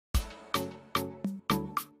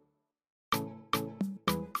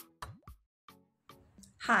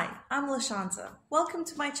Hi, I'm Lashanta. Welcome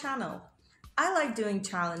to my channel. I like doing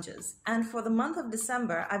challenges, and for the month of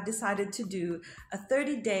December, I've decided to do a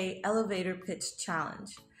 30-day elevator pitch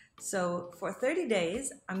challenge. So, for 30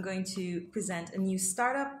 days, I'm going to present a new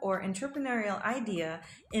startup or entrepreneurial idea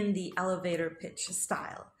in the elevator pitch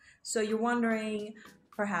style. So, you're wondering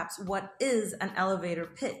perhaps what is an elevator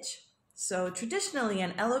pitch? So, traditionally,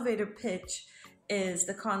 an elevator pitch is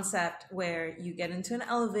the concept where you get into an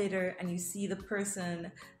elevator and you see the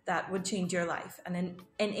person that would change your life, and an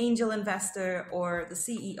angel investor or the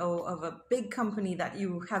CEO of a big company that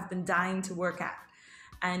you have been dying to work at.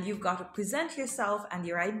 And you've got to present yourself and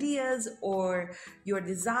your ideas or your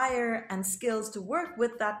desire and skills to work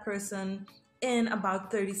with that person in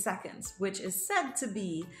about 30 seconds, which is said to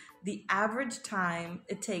be the average time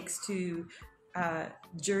it takes to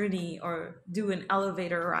journey or do an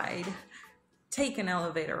elevator ride, take an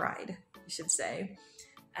elevator ride, you should say.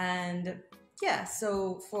 And yeah,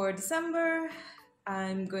 so for December,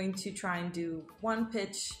 I'm going to try and do one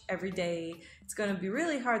pitch every day. It's going to be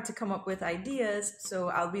really hard to come up with ideas, so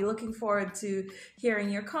I'll be looking forward to hearing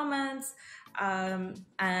your comments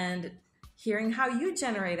and hearing how you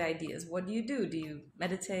generate ideas. What do you do? Do you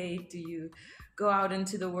meditate? Do you go out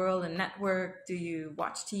into the world and network? Do you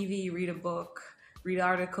watch TV, read a book, read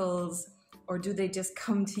articles? Or do they just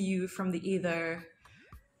come to you from the ether?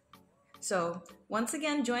 So once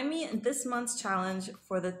again, join me in this month's challenge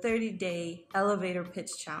for the 30-day elevator pitch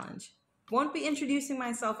challenge. Won't be introducing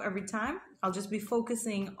myself every time. I'll just be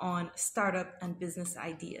focusing on startup and business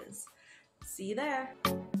ideas. See you there.